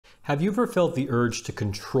Have you ever felt the urge to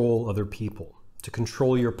control other people, to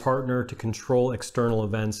control your partner, to control external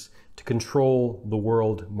events, to control the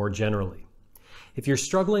world more generally? If you're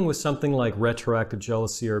struggling with something like retroactive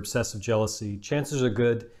jealousy or obsessive jealousy, chances are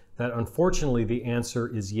good that unfortunately the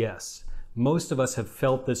answer is yes. Most of us have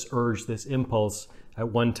felt this urge, this impulse at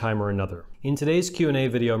one time or another. In today's Q&A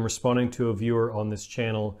video, I'm responding to a viewer on this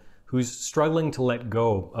channel who's struggling to let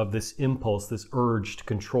go of this impulse, this urge to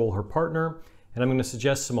control her partner, and I'm going to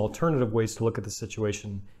suggest some alternative ways to look at the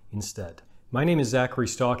situation instead. My name is Zachary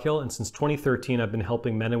Stockhill, and since 2013 I've been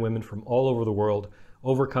helping men and women from all over the world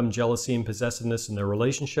overcome jealousy and possessiveness in their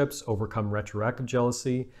relationships, overcome retroactive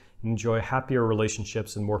jealousy, and enjoy happier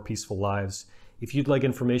relationships and more peaceful lives. If you'd like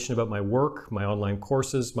information about my work, my online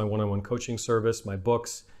courses, my one-on-one coaching service, my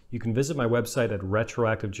books, you can visit my website at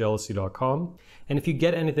retroactivejealousy.com. And if you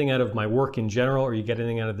get anything out of my work in general, or you get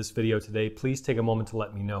anything out of this video today, please take a moment to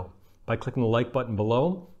let me know by clicking the like button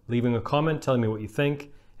below, leaving a comment telling me what you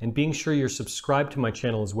think, and being sure you're subscribed to my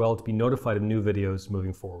channel as well to be notified of new videos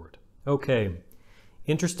moving forward. Okay,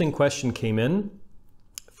 interesting question came in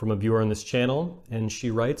from a viewer on this channel, and she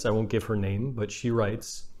writes, I won't give her name, but she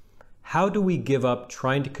writes, how do we give up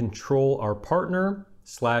trying to control our partner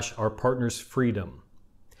 / our partner's freedom?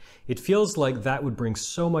 It feels like that would bring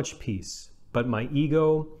so much peace, but my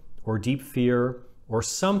ego or deep fear or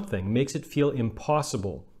something makes it feel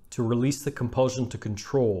impossible to release the compulsion to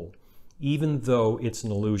control, even though it's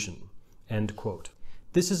an illusion, end quote.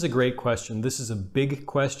 This is a great question. This is a big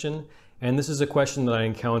question, and this is a question that I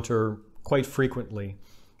encounter quite frequently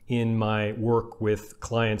in my work with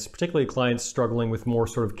clients, particularly clients struggling with more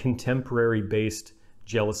sort of contemporary-based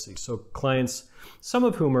jealousy. So clients, some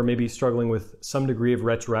of whom are maybe struggling with some degree of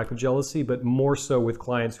retroactive jealousy, but more so with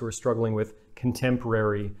clients who are struggling with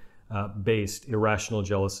contemporary-based irrational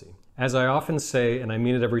jealousy. As I often say, and I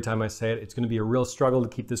mean it every time I say it, it's going to be a real struggle to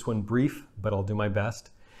keep this one brief, but I'll do my best.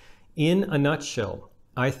 In a nutshell,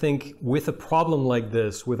 I think with a problem like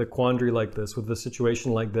this, with a quandary like this, with a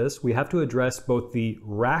situation like this, we have to address both the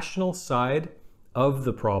rational side of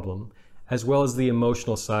the problem as well as the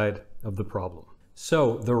emotional side of the problem.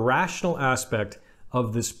 So the rational aspect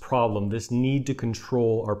of this problem, this need to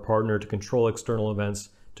control our partner, to control external events,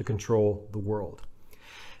 to control the world.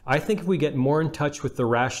 I think if we get more in touch with the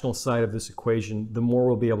rational side of this equation, the more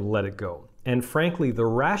we'll be able to let it go. And frankly, the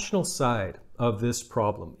rational side of this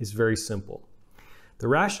problem is very simple. The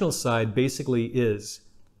rational side basically is,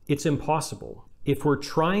 it's impossible. If we're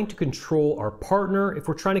trying to control our partner, if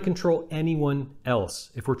we're trying to control anyone else,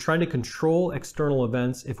 if we're trying to control external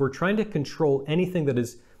events, if we're trying to control anything that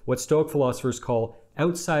is what Stoic philosophers call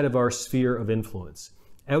outside of our sphere of influence,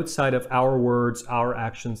 outside of our words, our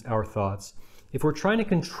actions, our thoughts, if we're trying to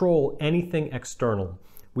control anything external,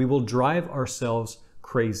 we will drive ourselves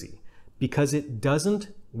crazy because it doesn't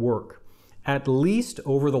work, at least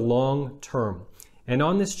over the long term. And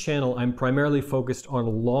on this channel, I'm primarily focused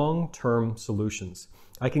on long-term solutions.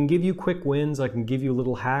 I can give you quick wins, I can give you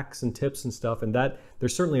little hacks and tips and stuff, and that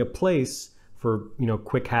there's certainly a place for,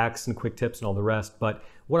 quick hacks and quick tips and all the rest. But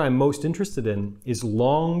what I'm most interested in is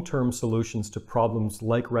long-term solutions to problems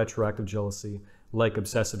like retroactive jealousy, like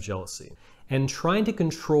obsessive jealousy. And trying to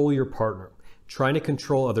control your partner, trying to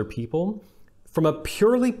control other people, from a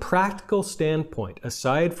purely practical standpoint,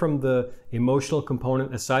 aside from the emotional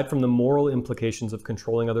component, aside from the moral implications of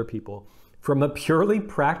controlling other people, from a purely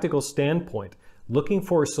practical standpoint, looking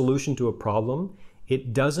for a solution to a problem,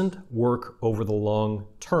 it doesn't work over the long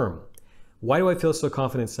term. Why do I feel so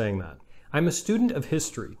confident saying that? I'm a student of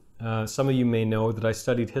history. Some of you may know that I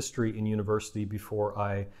studied history in university before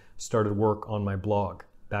I started work on my blog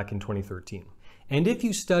back in 2013. And if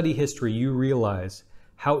you study history, you realize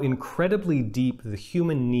how incredibly deep the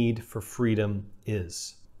human need for freedom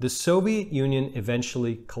is. The Soviet Union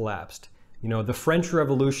eventually collapsed. The French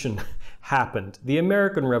Revolution happened. The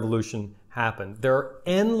American Revolution happened. There are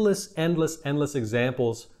endless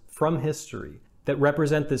examples from history that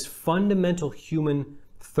represent this fundamental human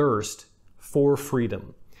thirst for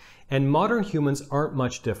freedom. And modern humans aren't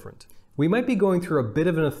much different. We might be going through a bit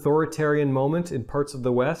of an authoritarian moment in parts of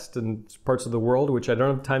the West and parts of the world, which I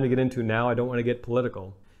don't have time to get into now. I don't want to get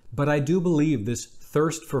political. But I do believe this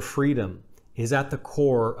thirst for freedom is at the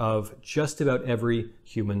core of just about every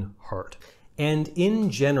human heart. And in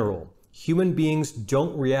general, human beings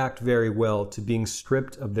don't react very well to being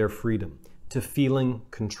stripped of their freedom, to feeling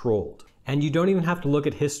controlled. And you don't even have to look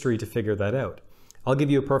at history to figure that out. I'll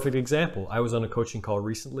give you a perfect example. I was on a coaching call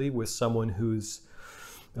recently with someone whose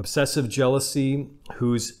obsessive jealousy,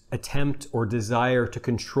 whose attempt or desire to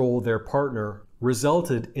control their partner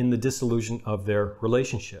resulted in the dissolution of their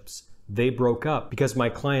relationships. they broke up because my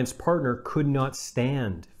client's partner could not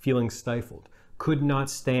stand feeling stifled, could not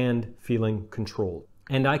stand feeling controlled.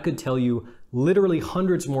 And I could tell you literally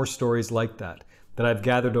hundreds more stories like that I've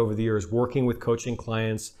gathered over the years working with coaching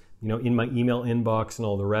clients, in my email inbox and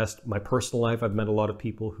all the rest. My personal life, I've met a lot of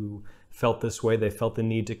people who felt this way. They felt the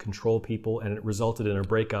need to control people and it resulted in a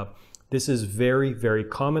breakup. This is very, very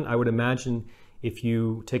common. I would imagine if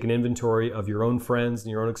you take an inventory of your own friends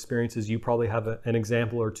and your own experiences, you probably have an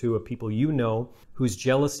example or two of people you know whose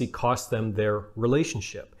jealousy cost them their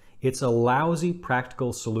relationship. It's a lousy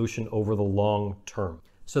practical solution over the long term.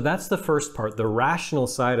 So that's the first part, the rational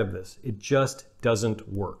side of this. It just doesn't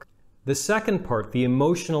work. The second part, the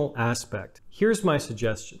emotional aspect. Here's my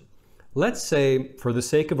suggestion. Let's say, for the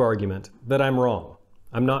sake of argument, that I'm wrong.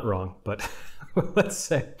 I'm not wrong, but let's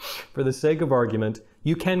say, for the sake of argument,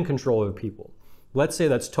 you can control other people. Let's say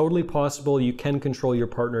that's totally possible. You can control your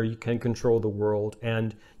partner, you can control the world,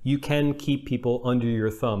 and you can keep people under your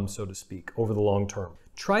thumb, so to speak, over the long term.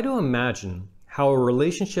 Try to imagine how a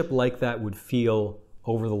relationship like that would feel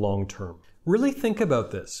over the long term. Really think about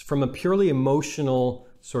this from a purely emotional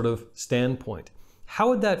sort of standpoint. How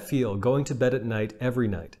would that feel going to bed at night every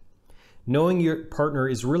night? Knowing your partner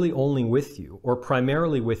is really only with you or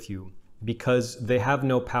primarily with you because they have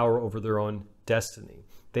no power over their own destiny.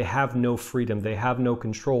 They have no freedom. They have no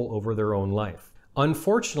control over their own life.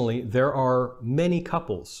 Unfortunately, there are many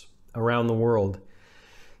couples around the world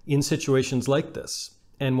in situations like this.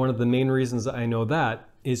 And one of the main reasons I know that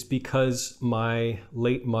is because my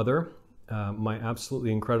late mother, my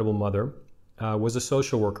absolutely incredible mother, was a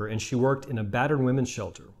social worker, and she worked in a battered women's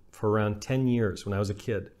shelter for around 10 years when I was a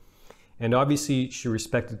kid. And obviously she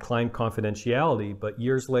respected client confidentiality, but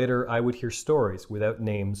years later I would hear stories, without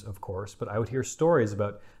names of course, but I would hear stories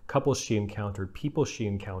about couples she encountered, people she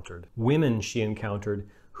encountered, women she encountered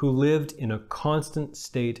who lived in a constant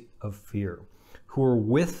state of fear, who were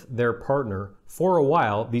with their partner for a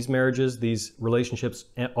while. These marriages, these relationships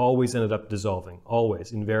always ended up dissolving,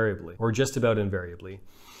 always, invariably, or just about invariably.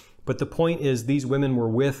 But the point is, these women were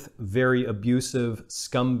with very abusive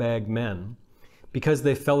scumbag men because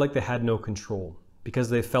they felt like they had no control, because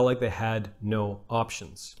they felt like they had no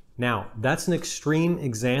options. Now, that's an extreme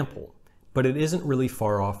example, but it isn't really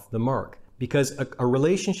far off the mark, because a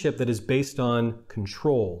relationship that is based on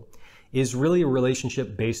control is really a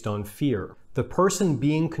relationship based on fear. The person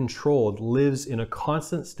being controlled lives in a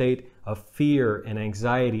constant state of fear and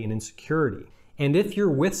anxiety and insecurity. And if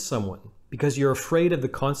you're with someone because you're afraid of the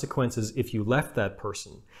consequences if you left that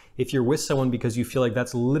person, if you're with someone because you feel like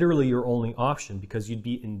that's literally your only option, because you'd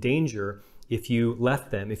be in danger if you left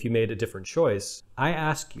them, if you made a different choice, I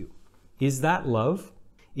ask you, is that love?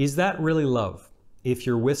 Is that really love? If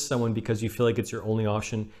you're with someone because you feel like it's your only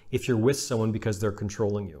option, if you're with someone because they're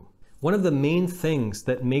controlling you. One of the main things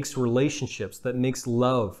that makes relationships, that makes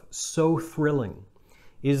love so thrilling,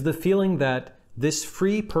 is the feeling that this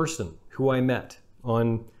free person who I met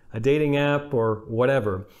on a dating app or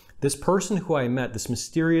whatever, this person who I met, this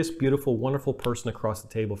mysterious, beautiful, wonderful person across the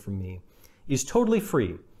table from me, is totally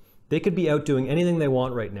free. They could be out doing anything they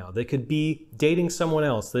want right now. They could be dating someone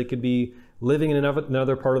else. They could be living in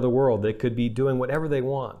another part of the world. They could be doing whatever they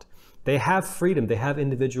want. They have freedom. They have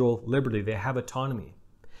individual liberty. They have autonomy.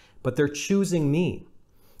 But they're choosing me.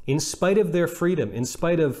 In spite of their freedom, in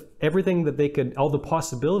spite of everything that they could, all the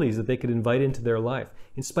possibilities that they could invite into their life,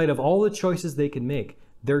 in spite of all the choices they can make,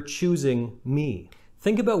 they're choosing me.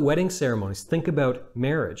 Think about wedding ceremonies. Think about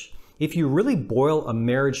marriage. If you really boil a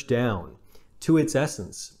marriage down to its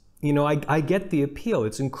essence, I get the appeal.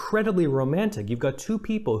 It's incredibly romantic. You've got two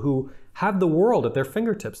people who have the world at their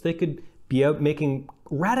fingertips. They could be out making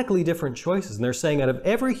radically different choices. And they're saying, out of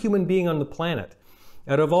every human being on the planet,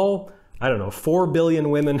 out of all, 4 billion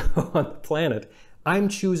women on the planet, I'm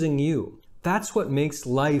choosing you. That's what makes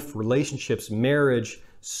life, relationships, marriage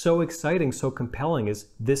so exciting, so compelling, is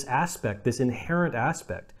this aspect, this inherent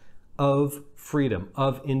aspect of freedom,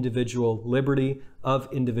 of individual liberty, of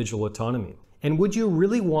individual autonomy. And would you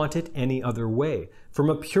really want it any other way? From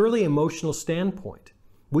a purely emotional standpoint,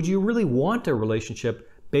 would you really want a relationship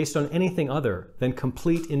based on anything other than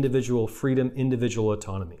complete individual freedom, individual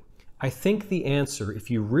autonomy? I think the answer, if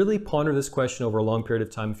you really ponder this question over a long period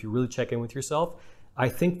of time, if you really check in with yourself, I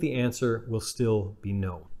think the answer will still be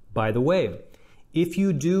no. By the way, if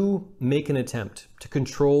you do make an attempt to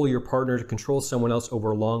control your partner, to control someone else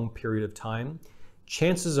over a long period of time,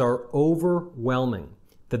 chances are overwhelming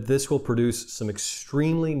that this will produce some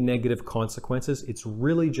extremely negative consequences. It's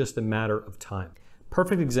really just a matter of time.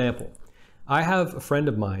 Perfect example. I have a friend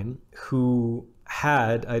of mine who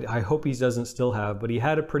had, I hope he doesn't still have, but he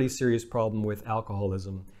had a pretty serious problem with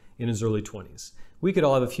alcoholism in his early 20s. We could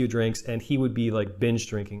all have a few drinks and he would be like binge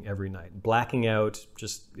drinking every night, blacking out,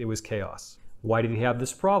 it was chaos. Why did he have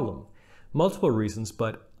this problem? Multiple reasons,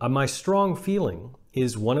 but my strong feeling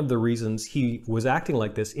is one of the reasons he was acting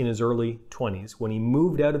like this in his early 20s when he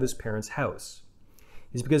moved out of his parents' house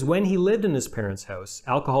is because when he lived in his parents' house,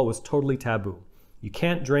 alcohol was totally taboo. You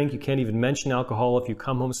can't drink, you can't even mention alcohol. If you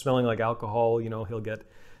come home smelling like alcohol, he'll get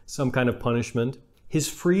some kind of punishment. His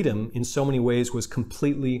freedom in so many ways was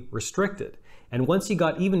completely restricted. And once he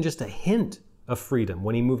got even just a hint of freedom,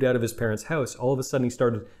 when he moved out of his parents' house, all of a sudden he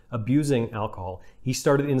started abusing alcohol. He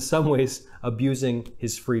started in some ways abusing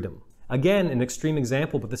his freedom. Again, an extreme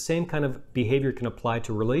example, but the same kind of behavior can apply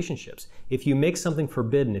to relationships. If you make something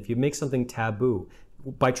forbidden, if you make something taboo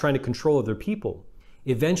by trying to control other people,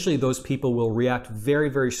 eventually those people will react very,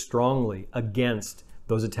 very strongly against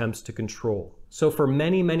those attempts to control. So for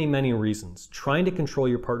many, many, many reasons, trying to control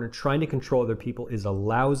your partner, trying to control other people is a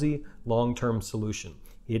lousy long-term solution.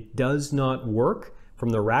 It does not work from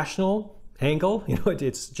the rational angle.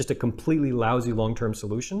 It's just a completely lousy long-term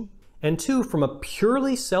solution. And two, from a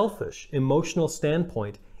purely selfish emotional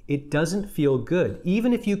standpoint, it doesn't feel good.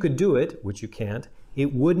 Even if you could do it, which you can't,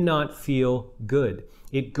 it would not feel good.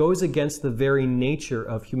 It goes against the very nature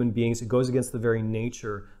of human beings. It goes against the very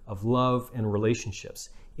nature of love and relationships.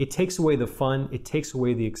 It takes away the fun. It takes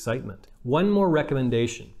away the excitement. One more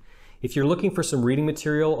recommendation. If you're looking for some reading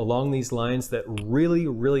material along these lines that really,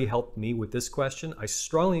 really helped me with this question, I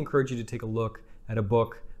strongly encourage you to take a look at a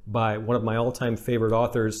book by one of my all-time favorite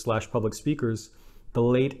authors / public speakers, the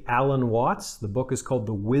late Alan Watts. The book is called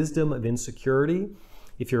The Wisdom of Insecurity.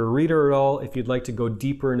 If you're a reader at all, if you'd like to go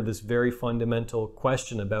deeper into this very fundamental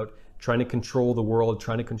question about trying to control the world,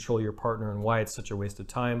 trying to control your partner, and why it's such a waste of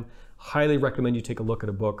time, highly recommend you take a look at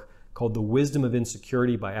a book called The Wisdom of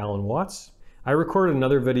Insecurity by Alan Watts. I recorded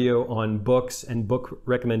another video on books and book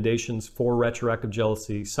recommendations for retroactive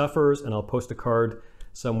jealousy sufferers, and I'll post a card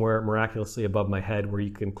somewhere miraculously above my head where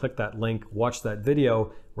you can click that link, watch that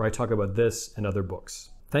video where I talk about this and other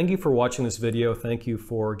books. Thank you for watching this video. Thank you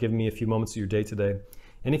for giving me a few moments of your day today.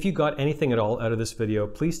 And if you got anything at all out of this video,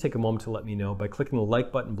 please take a moment to let me know by clicking the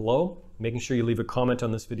like button below, making sure you leave a comment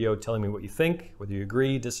on this video telling me what you think, whether you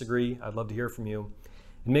agree, disagree. I'd love to hear from you.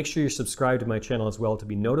 And make sure you're subscribed to my channel as well to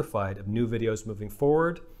be notified of new videos moving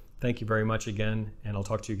forward. Thank you very much again, and I'll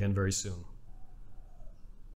talk to you again very soon.